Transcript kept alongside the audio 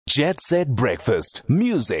Jet Set Breakfast,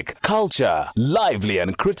 music, culture, lively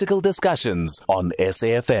and critical discussions on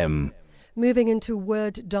SAFM. Moving into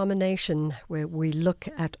word domination, where we look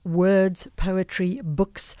at words, poetry,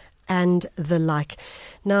 books, and the like.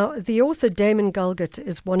 Now, the author Damon GALGUT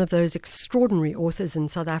is one of those extraordinary authors in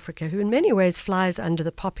South Africa who in many ways flies under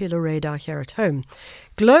the popular radar here at home.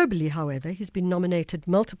 Globally, however, he's been nominated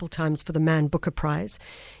multiple times for the Man Booker Prize.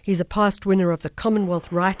 He's a past winner of the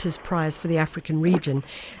Commonwealth Writers' Prize for the African region,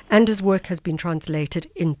 and his work has been translated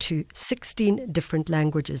into 16 different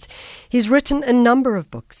languages. He's written a number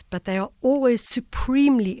of books, but they are always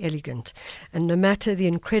supremely elegant, and no matter the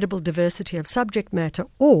incredible diversity of subject matter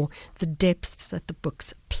or the depths that the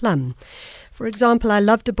books plumb. For example, I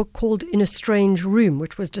loved a book called In a Strange Room,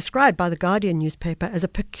 which was described by the Guardian newspaper as a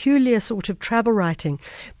peculiar sort of travel writing,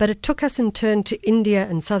 but it took us in turn to India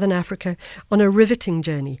and Southern Africa on a riveting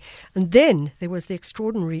journey. And then there was the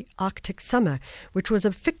extraordinary Arctic Summer, which was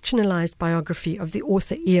a fictionalized biography of the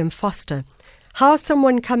author E.M. Foster. How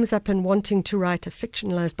someone comes up and wanting to write a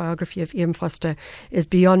fictionalized biography of E.M. Foster is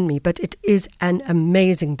beyond me, but it is an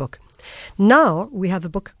amazing book. Now we have a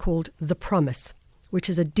book called The Promise, which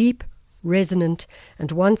is a deep, resonant,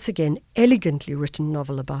 and once again elegantly written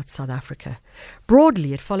novel about South Africa.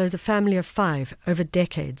 Broadly, it follows a family of 5 over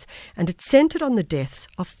decades, and it's centered on the deaths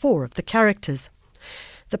of 4 of the characters.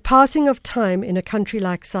 The passing of time in a country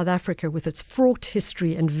like South Africa, with its fraught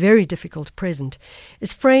history and very difficult present,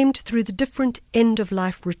 is framed through the different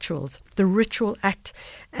end-of-life rituals, the ritual act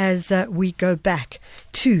as we go back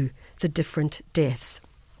to the different deaths.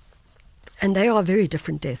 And they are very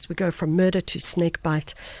different deaths. We go from murder to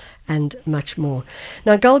snakebite and much more.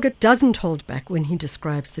 Now, GALGUT doesn't hold back when he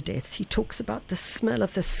describes the deaths. He talks about the smell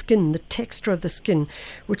of the skin, the texture of the skin,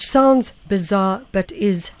 which sounds bizarre but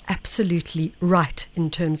is absolutely right in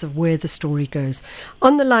terms of where the story goes.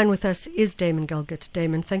 On the line with us is Damon GALGUT.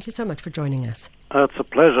 Damon, thank you so much for joining us. It's a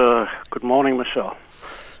pleasure. Good morning, Michelle.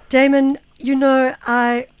 Damon, you know,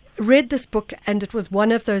 I read this book, and it was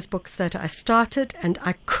one of those books that I started and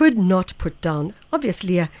I could not put down.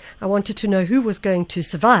 Obviously, I wanted to know who was going to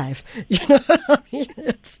survive. You know, I mean,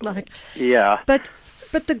 it's like, yeah. But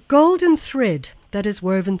the golden thread that is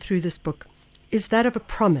woven through this book is that of a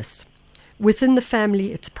promise. Within the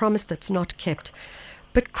family, it's a promise that's not kept.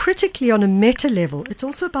 But critically, on a meta level, it's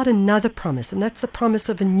also about another promise, and that's the promise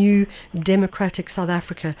of a new democratic South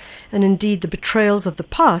Africa, and indeed the betrayals of the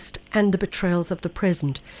past and the betrayals of the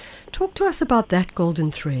present. Talk to us about that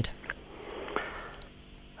golden thread.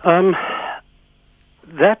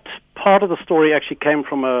 That part of the story actually came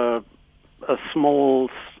from a small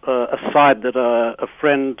aside that a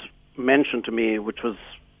friend mentioned to me, which was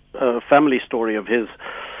a family story of his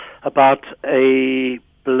about a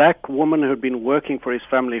black woman who had been working for his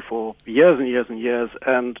family for years and years and years,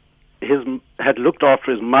 and had looked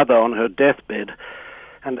after his mother on her deathbed.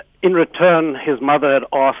 And in return, his mother had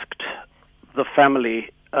asked the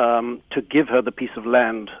family to give her the piece of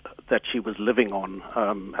land that she was living on,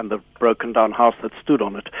 and the broken down house that stood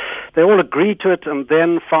on it. They all agreed to it and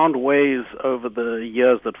then found ways over the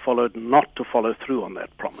years that followed not to follow through on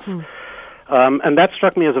that promise. And that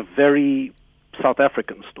struck me as a very South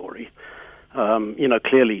African story. You know,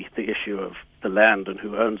 clearly the issue of the land and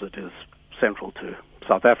who owns it is central to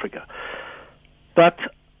South Africa. But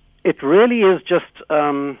it really is just,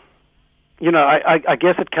 you know, I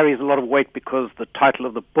guess it carries a lot of weight because the title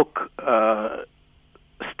of the book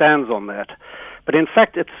stands on that. But in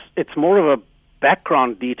fact, it's more of a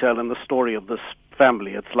background detail in the story of this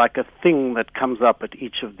family. It's like a thing that comes up at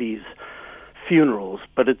each of these funerals,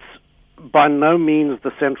 but it's by no means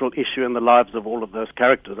the central issue in the lives of all of those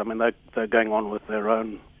characters. I mean, they're going on with their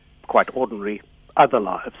own quite ordinary other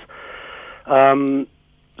lives.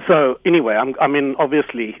 So anyway, I mean,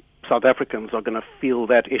 obviously South Africans are going to feel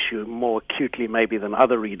that issue more acutely maybe than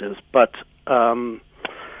other readers, but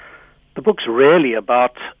the book's really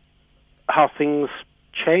about how things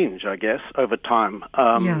change, I guess, over time.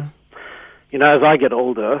 You know, as I get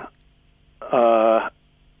older,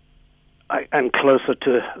 and closer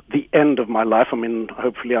to the end of my life, I mean,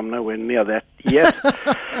 hopefully I'm nowhere near that yet,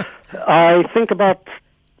 I think about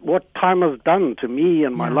what time has done to me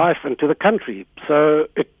and my life and to the country. So,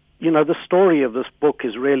 you know, the story of this book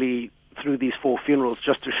is really through these 4 funerals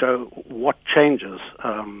just to show what changes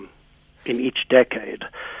in each decade,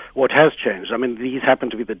 what has changed. I mean, these happen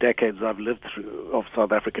to be the decades I've lived through of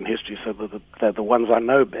South African history, so they're the ones I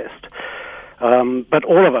know best. But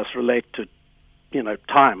all of us relate to, you know,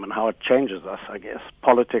 time and how it changes us, I guess.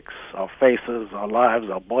 Politics, our faces, our lives,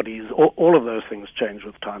 our bodies, all of those things change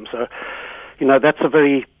with time. So, you know, that's a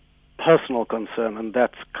very personal concern, and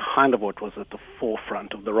that's kind of what was at the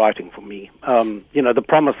forefront of the writing for me. The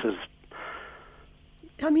promises.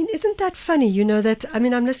 I mean, isn't that funny?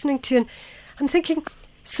 I'm listening to you and I'm thinking,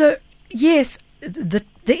 so yes, the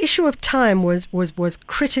issue of time was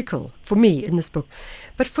critical for me in this book,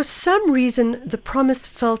 but for some reason the promise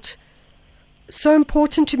felt so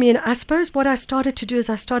important to me. And I suppose what I started to do is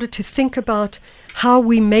I started to think about how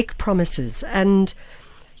we make promises, and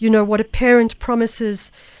what a parent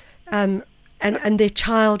promises and their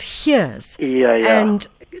child hears. Yeah. And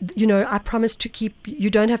I promise to keep, you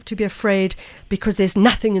don't have to be afraid because there's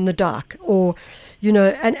nothing in the dark, or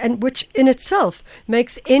and which in itself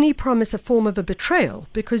makes any promise a form of a betrayal,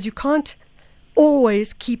 because you can't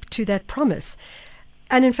always keep to that promise.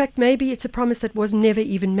 And in fact, maybe it's a promise that was never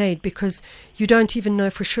even made, because you don't even know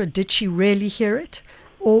for sure, did she really hear it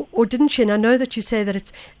or didn't she? And I know that you say that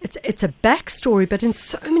it's a backstory, but in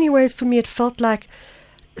so many ways for me it felt like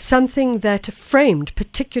something that framed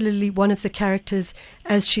particularly one of the characters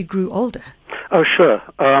as she grew older. Oh, sure.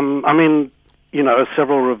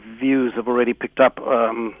 Several reviews have already picked up.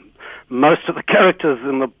 Most of the characters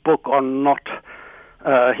in the book are not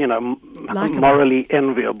morally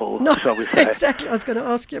enviable, no, shall we say. Exactly. I was going to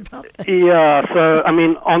ask you about that. Yeah, so,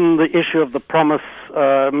 on the issue of the promise,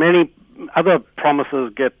 many other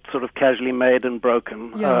promises get sort of casually made and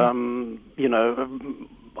broken. Yeah.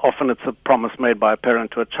 Often it's a promise made by a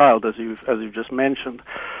parent to a child, as you've just mentioned.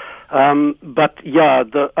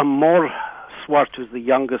 The Amor Swart, who's the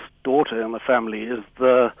youngest daughter in the family, is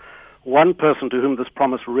the one person to whom this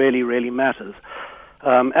promise really, really matters.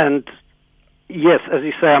 And yes, as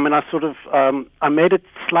you say, I made it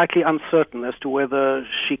slightly uncertain as to whether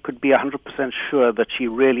she could be 100% sure that she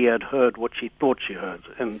really had heard what she thought she heard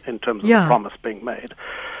in terms of the promise being made.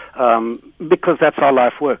 Because that's how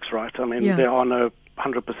life works, right? There are no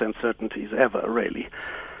 100% certainties ever, really.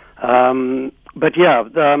 Of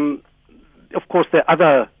course, there are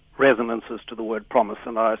other resonances to the word promise,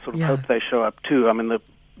 and I sort of hope they show up too.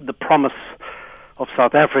 The promise of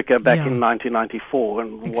South Africa back in 1994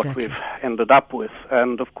 and what we've ended up with,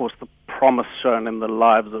 and of course the promise shown in the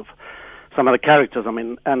lives of some of the characters.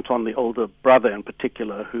 Anton, the older brother in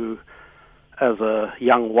particular, who as a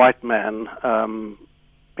young white man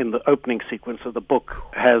in the opening sequence of the book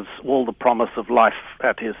has all the promise of life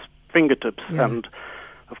at his fingertips, and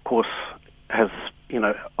of course has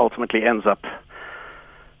ultimately ends up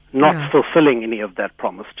not fulfilling any of that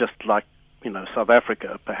promise, just like South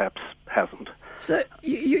Africa perhaps hasn't. So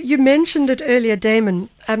you mentioned it earlier, Damon.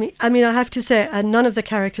 I have to say, none of the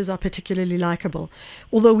characters are particularly likable,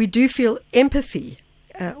 although we do feel empathy,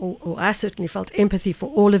 or I certainly felt empathy for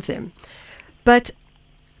all of them. But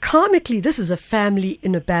karmically, this is a family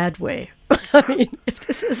in a bad way. If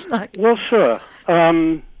this is like... Well, sure.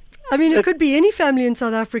 It could be any family in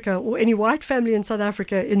South Africa or any white family in South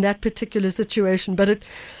Africa in that particular situation, but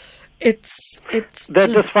it's they're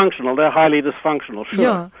dysfunctional. They're highly dysfunctional, sure.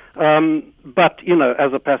 Yeah. But,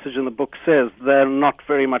 as a passage in the book says, they're not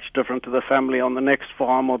very much different to the family on the next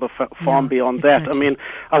farm or the farm beyond that.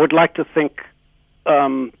 I would like to think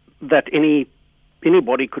that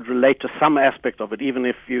anybody could relate to some aspect of it, even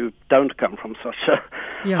if you don't come from such a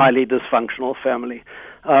highly dysfunctional family.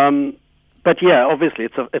 Obviously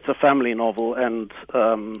it's a family novel, and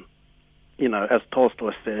as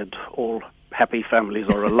Tolstoy said, all happy families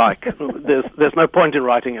are alike. There's no point in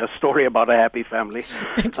writing a story about a happy family.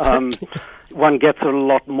 Exactly. One gets a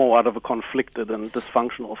lot more out of a conflicted and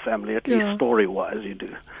dysfunctional family, at least story-wise you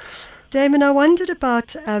do. Damon, I wondered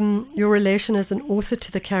about your relation as an author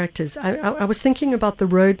to the characters. I was thinking about the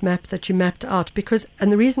roadmap that you mapped out,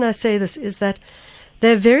 and the reason I say this is that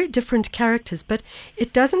they're very different characters, but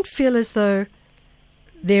it doesn't feel as though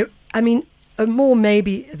they're, more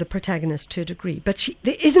maybe the protagonist to a degree, but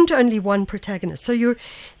there isn't only one protagonist. So you're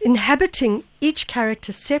inhabiting each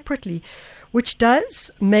character separately, which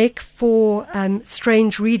does make for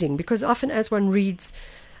strange reading, because often as one reads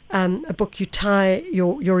a book, you tie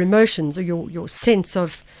your emotions or your sense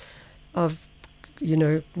of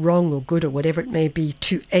wrong or good or whatever it may be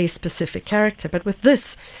to a specific character. But with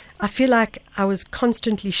this, I feel like I was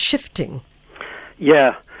constantly shifting.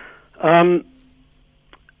 Yeah.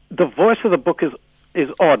 The voice of the book is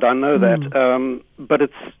odd, I know that, but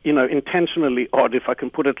it's, intentionally odd, if I can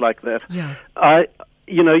put it like that. Yeah.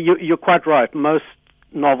 You're quite right. Most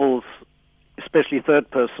novels, especially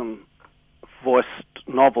third-person voiced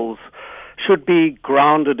novels, should be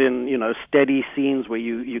grounded in, steady scenes where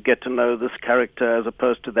you get to know this character as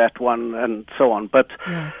opposed to that one and so on. But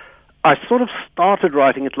I sort of started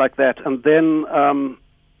writing it like that, and then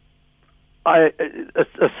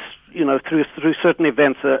a through certain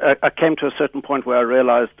events, I came to a certain point where I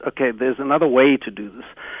realized, okay, there's another way to do this.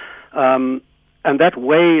 And that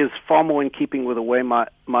way is far more in keeping with the way my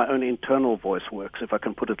own internal voice works, if I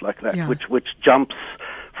can put it like that, which jumps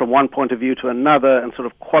from one point of view to another and sort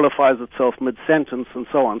of qualifies itself mid-sentence and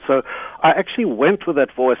so on. So I actually went with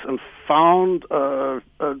that voice and found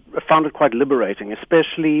it quite liberating,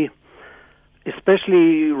 especially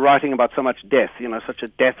writing about so much death, such a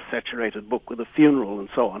death-saturated book with a funeral and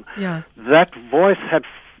so on. Yeah. That voice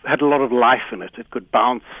had a lot of life in it. It could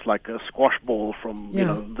bounce like a squash ball from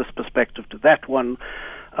this perspective to that one,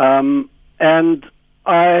 and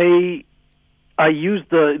I used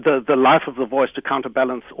the life of the voice to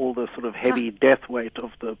counterbalance all the sort of heavy death weight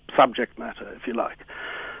of the subject matter, if you like,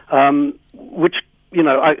 which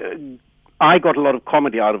I got a lot of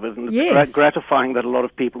comedy out of it, and it's gratifying that a lot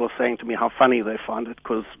of people are saying to me how funny they find it,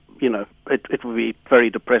 because it would be very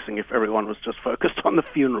depressing if everyone was just focused on the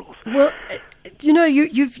funerals. Well,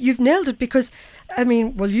 you've nailed it, because,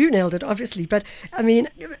 you nailed it, obviously, but, in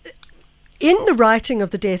the writing of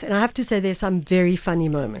the death, and I have to say there's some very funny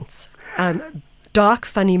moments, dark,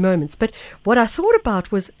 funny moments, but what I thought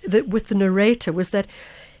about was that with the narrator was that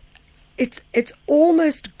it's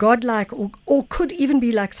almost godlike, or could even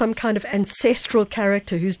be like some kind of ancestral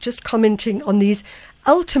character who's just commenting on these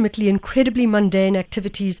ultimately incredibly mundane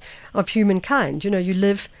activities of humankind. You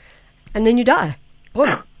live and then you die.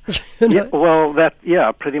 Boom. Yeah, well, that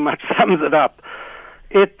pretty much sums it up.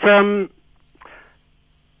 The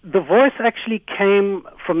voice actually came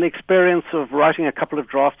from the experience of writing a couple of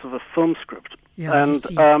drafts of a film script.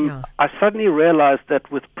 I suddenly realized that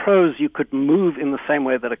with prose you could move in the same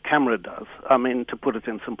way that a camera does. To put it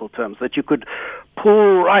in simple terms, that you could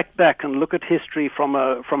pull right back and look at history from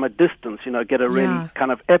a distance, get a really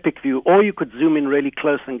kind of epic view, or you could zoom in really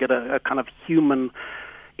close and get a kind of human,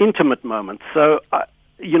 intimate moment. So,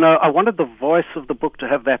 I wanted the voice of the book to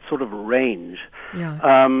have that sort of range.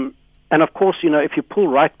 And of course, if you pull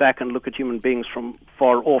right back and look at human beings from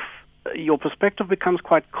far off, your perspective becomes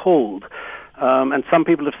quite cold. And some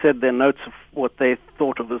people have said their notes of what they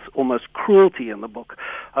thought of as almost cruelty in the book.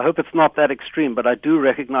 I hope it's not that extreme, but I do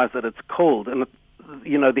recognize that it's cold. And,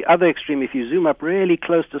 the other extreme, if you zoom up really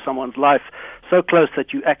close to someone's life, so close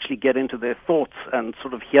that you actually get into their thoughts and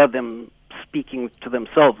sort of hear them speaking to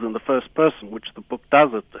themselves in the first person, which the book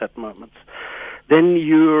does at moments, then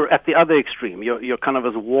you're at the other extreme. You're kind of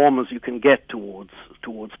as warm as you can get towards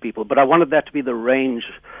people. But I wanted that to be the range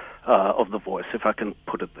of the voice, if I can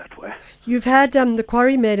put it that way. You've had The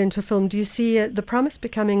Quarry made into a film. Do you see The Promise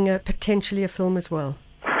becoming potentially a film as well?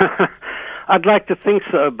 I'd like to think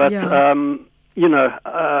so, but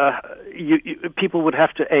people would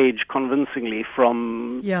have to age convincingly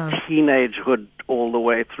from teenagehood all the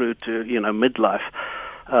way through to midlife.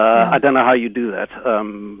 I don't know how you do that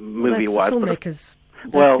movie-wise. Filmmakers.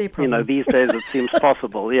 Well, these days it seems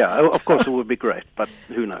possible. Yeah, of course it would be great, but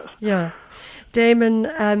who knows? Yeah.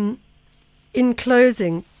 Damon, in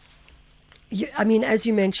closing, as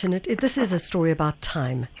you mentioned, this is a story about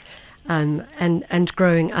time, and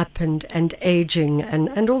growing up and aging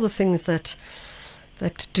and all the things that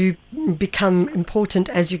do become important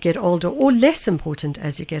as you get older, or less important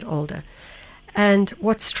as you get older. And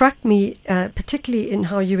what struck me, particularly in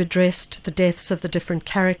how you addressed the deaths of the different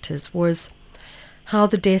characters, was how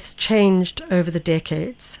the deaths changed over the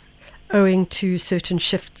decades, owing to certain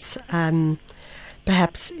shifts,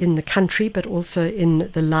 perhaps in the country, but also in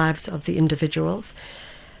the lives of the individuals.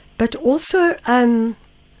 But also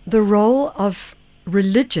the role of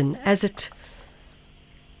religion as it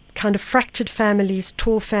kind of fractured families,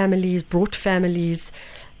 tore families, brought families,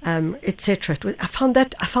 etc. I found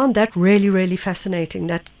that really, really fascinating,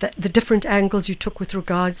 that the different angles you took with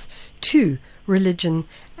regards to religion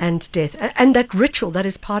and death, and that ritual that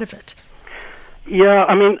is part of it. Yeah,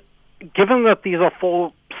 given that these are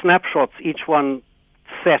 4 snapshots, each one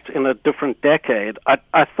set in a different decade,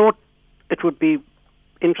 I thought it would be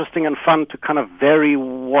interesting and fun to kind of vary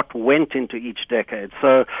what went into each decade.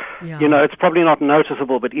 So, it's probably not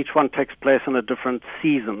noticeable, but each one takes place in a different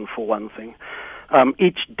season, for one thing.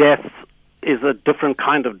 Each death is a different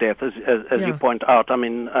kind of death, as you point out.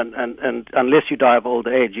 and unless you die of old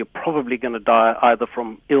age, you're probably going to die either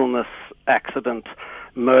from illness, accident,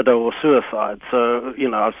 murder, or suicide. So,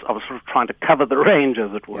 I was sort of trying to cover the range,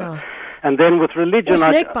 as it were. Yeah. And then with religion... Or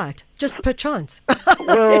snake bite, just per chance.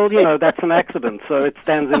 Well, that's an accident, so it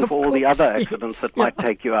stands in for all the other accidents that might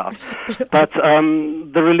take you out. But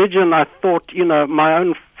the religion, I thought, my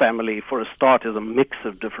own family, for a start, is a mix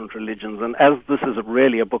of different religions. And as this is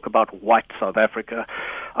really a book about white South Africa,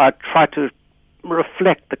 I try to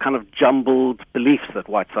reflect the kind of jumbled beliefs that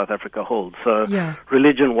white South Africa holds. So Yeah.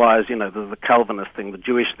 religion-wise, there's the Calvinist thing, the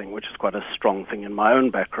Jewish thing, which is quite a strong thing in my own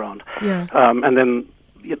background. Yeah. And then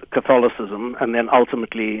Catholicism, and then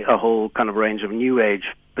ultimately a whole kind of range of New Age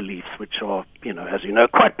beliefs, which are, as you know,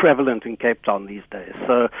 quite prevalent in Cape Town these days.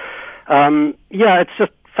 So, it's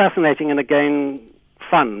just fascinating and, again,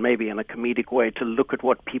 fun, maybe in a comedic way, to look at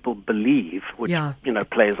what people believe, which,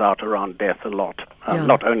 plays out around death a lot.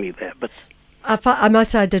 Not only there, but... I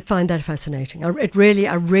must say I did find that fascinating. I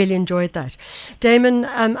really enjoyed that. Damon,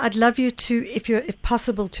 I'd love you to, if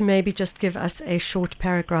possible, to maybe just give us a short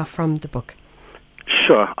paragraph from the book.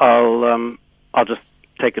 Sure. I'll just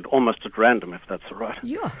take it almost at random, if that's all right.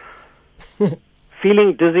 Yeah.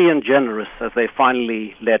 Feeling dizzy and generous as they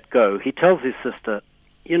finally let go, he tells his sister,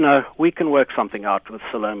 we can work something out with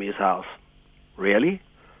Salome's house. Really?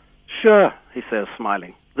 Sure, he says,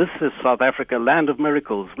 smiling. This is South Africa, land of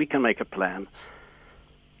miracles. We can make a plan.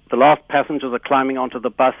 The last passengers are climbing onto the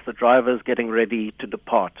bus. The driver is getting ready to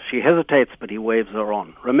depart. She hesitates, but he waves her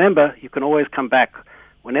on. Remember, you can always come back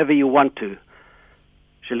whenever you want to.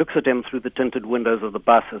 She looks at him through the tinted windows of the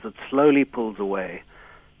bus as it slowly pulls away.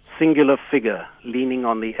 Singular figure, leaning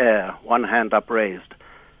on the air, one hand upraised.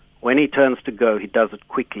 When he turns to go, he does it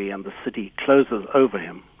quickly, and the city closes over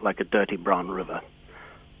him like a dirty brown river.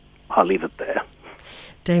 I'll leave it there.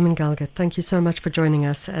 Damon GALGUT, thank you so much for joining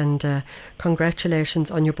us, and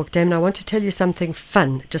congratulations on your book. Damon, I want to tell you something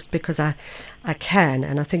fun, just because I can,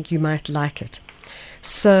 and I think you might like it.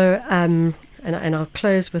 So, and I'll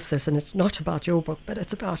close with this, and it's not about your book, but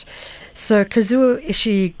it's about... So Kazuo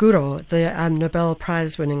Ishiguro, the Nobel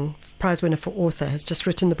Prize winner for author, has just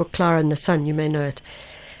written the book Clara and the Sun. You may know it.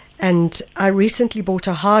 And I recently bought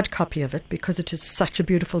a hard copy of it because it is such a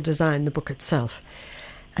beautiful design, the book itself.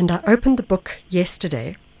 And I opened the book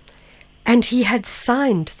yesterday, and he had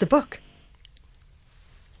signed the book.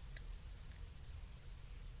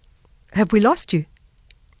 Have we lost you?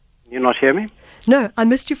 You not hear me? No, I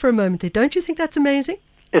missed you for a moment there. Don't you think that's amazing?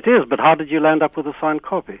 It is, but how did you land up with a signed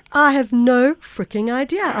copy? I have no freaking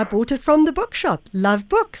idea. I bought it from the bookshop, Love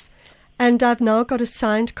Books. And I've now got a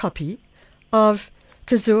signed copy of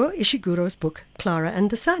Kazuo Ishiguro's book, Clara and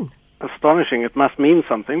the Sun. Astonishing. It must mean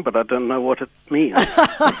something, but I don't know what it means.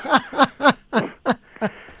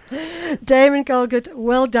 Damon GALGUT,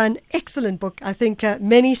 well done. Excellent book. I think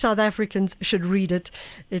many South Africans should read it.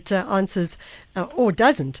 It answers, or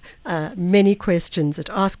doesn't, many questions. It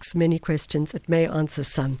asks many questions. It may answer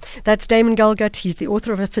some. That's Damon GALGUT. He's the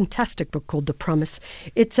author of a fantastic book called The Promise.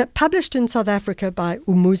 It's published in South Africa by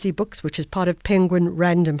Umuzi Books, which is part of Penguin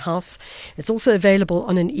Random House. It's also available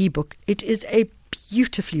on an ebook. It is a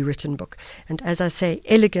beautifully written book, and as I say,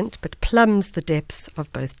 elegant, but plumbs the depths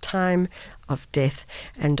of both time, of death,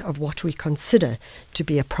 and of what we consider to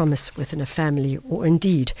be a promise within a family, or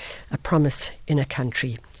indeed a promise in a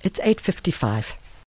country. It's 8:55.